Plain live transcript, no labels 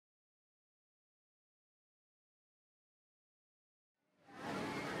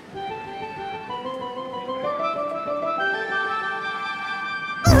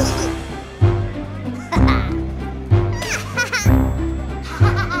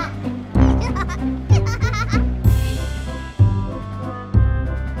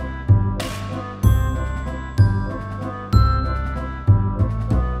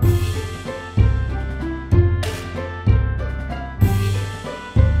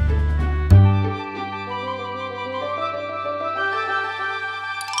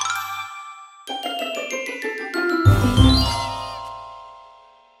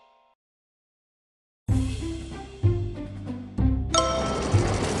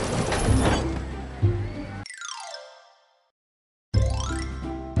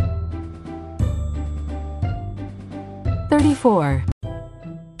34.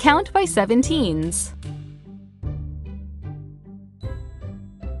 Count by 17s.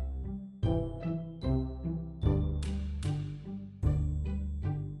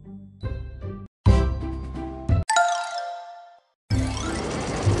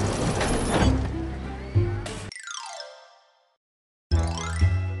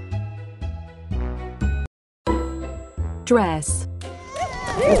 Dress.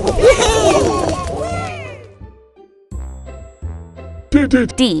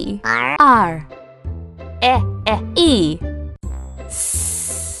 D R E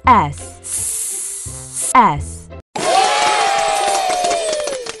S S.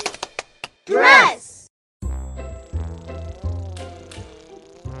 Dress.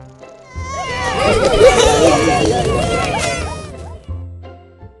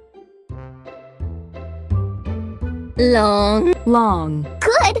 Long. Long.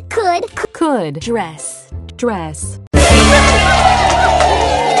 Could. Dress. Dress.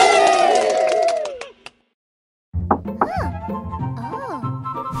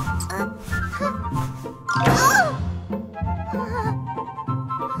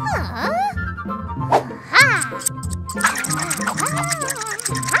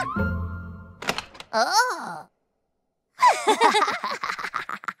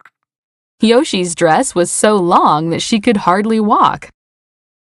 Yoshi's dress was so long that she could hardly walk.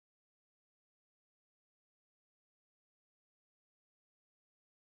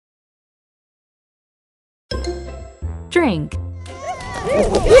 Drink.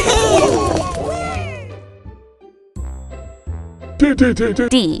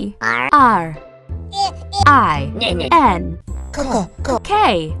 D R I N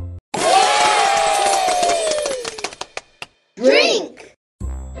K.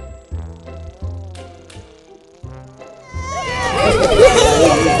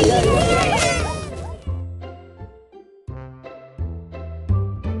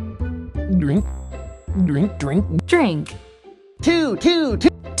 Drink. Drink. Two. To.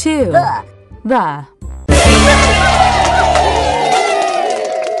 The.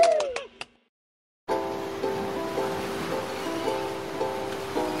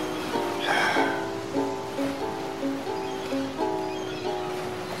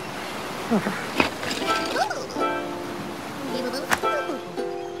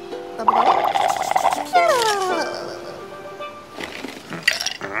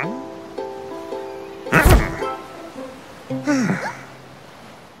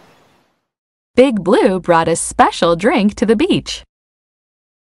 Big Blue brought a special drink to the beach.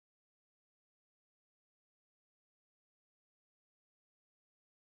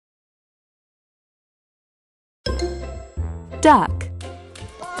 Duck.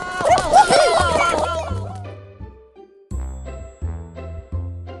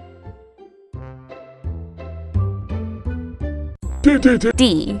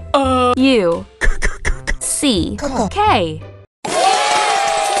 D U C K.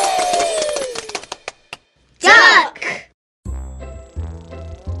 Duck.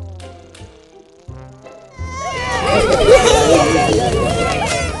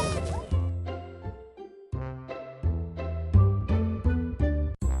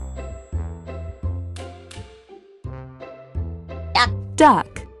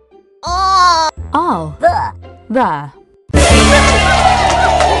 Duck. All. The.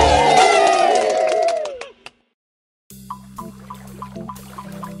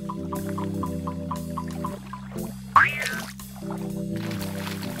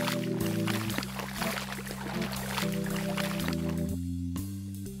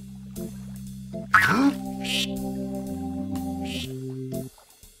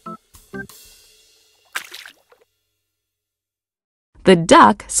 The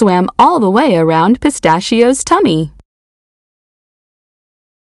duck swam all the way around Pistachio's tummy.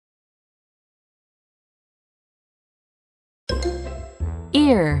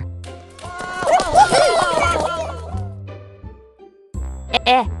 Ear.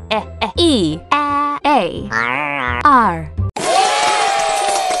 E A R.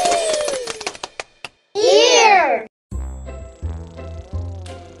 Ear.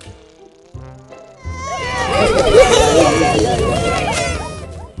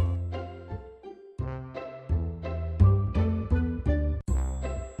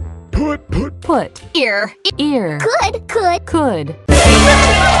 Put. Ear. Ear. Could.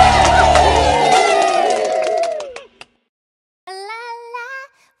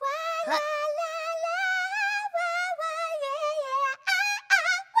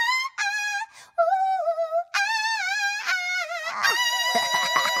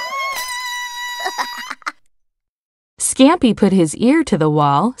 Scampy put his ear to the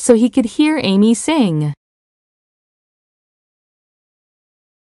wall so he could hear Amy sing.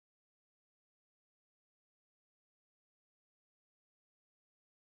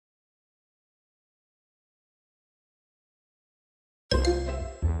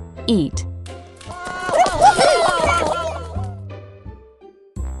 Eat.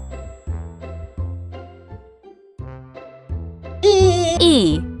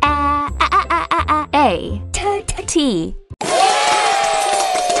 E. A. T.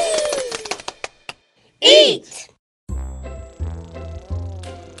 Eat.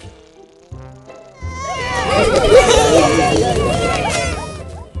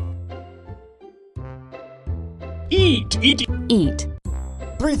 Eat, eat, Eat.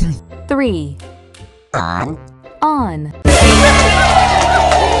 3. 3. On. On.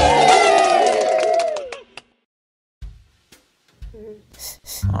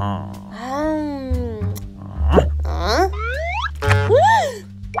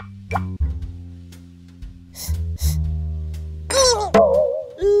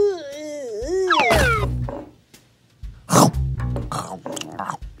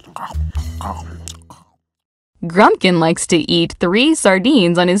 Grumpkin likes to eat 3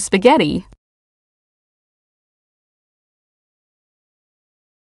 sardines on his spaghetti.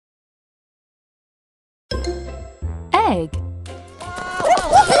 Egg.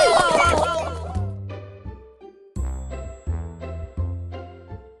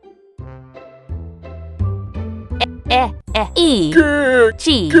 E.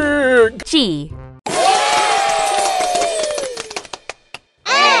 G. G.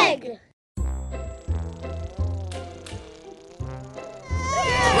 Egg.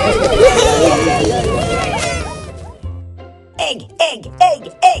 Egg, egg,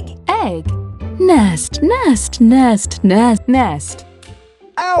 egg, egg. Egg. Nest, nest, nest, nest, nest.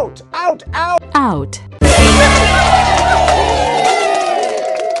 Out, out, out. Out.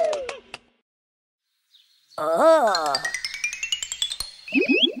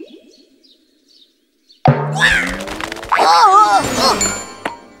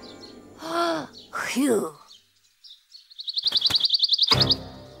 Phew.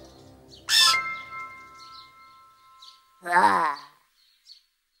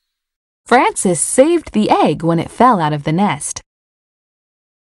 Francis saved the egg when it fell out of the nest.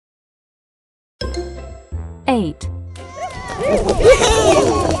 8.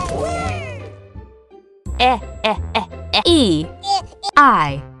 E.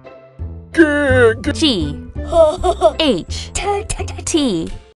 I. G. H. T.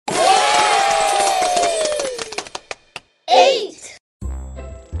 8.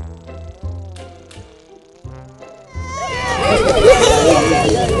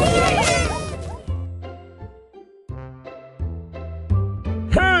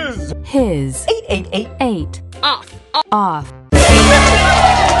 His. 8, 8, 8. 8. Off. Off.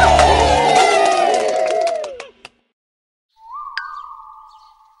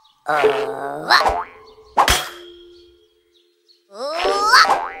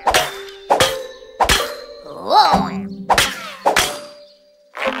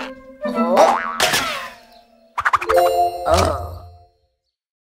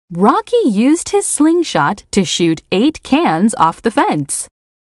 Rocky used his slingshot to shoot 8 cans off the fence.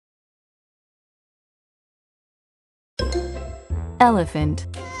 Elephant.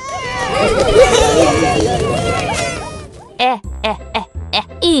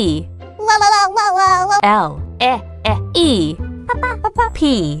 E. L. E.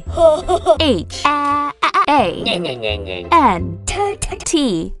 P. H. A. N.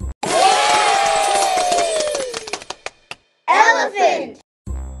 T. Elephant.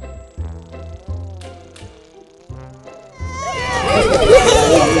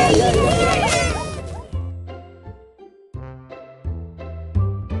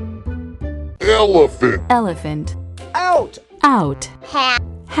 elephant, Elephant. Out. Out. Hat.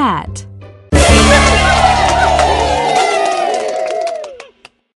 Hat.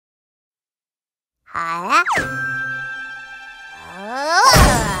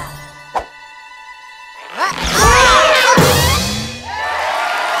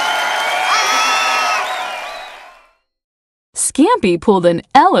 Scampy pulled an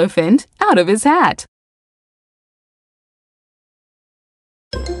elephant out of his hat.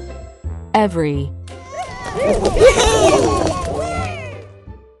 Every.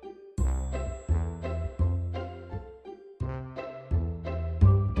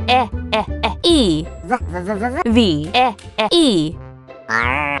 E. V. E.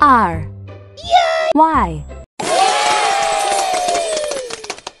 R. Y.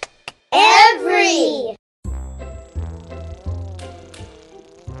 Every.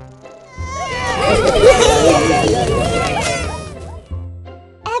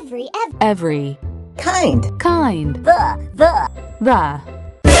 Every. Kind. Kind. The. The.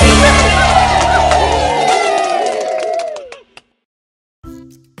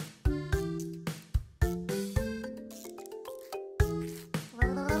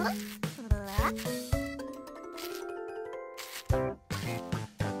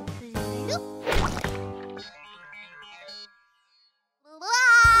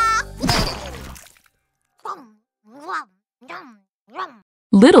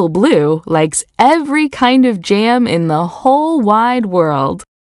 Little Blue likes every kind of jam in the whole wide world.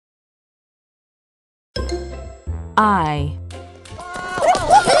 I.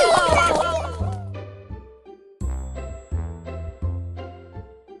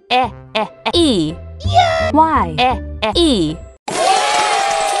 E. Y. E.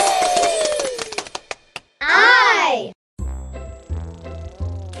 I.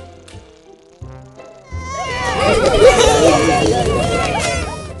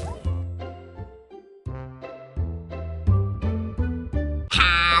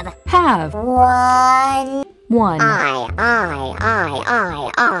 Have. One. One.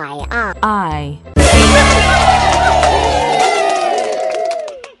 I.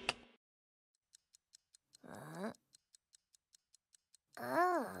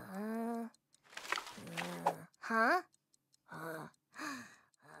 Huh?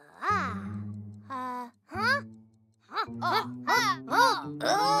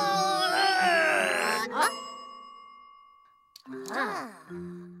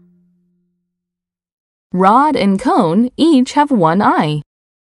 Rod and Cone each have one eye.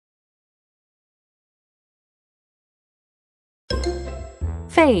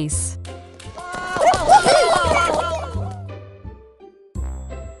 Face.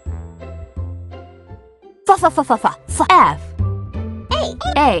 F.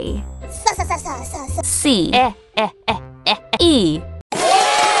 A. C. E.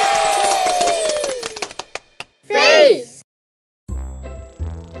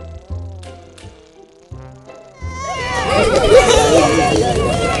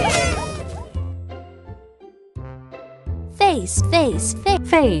 Face.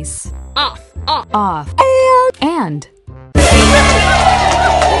 Face. Off. Off. And.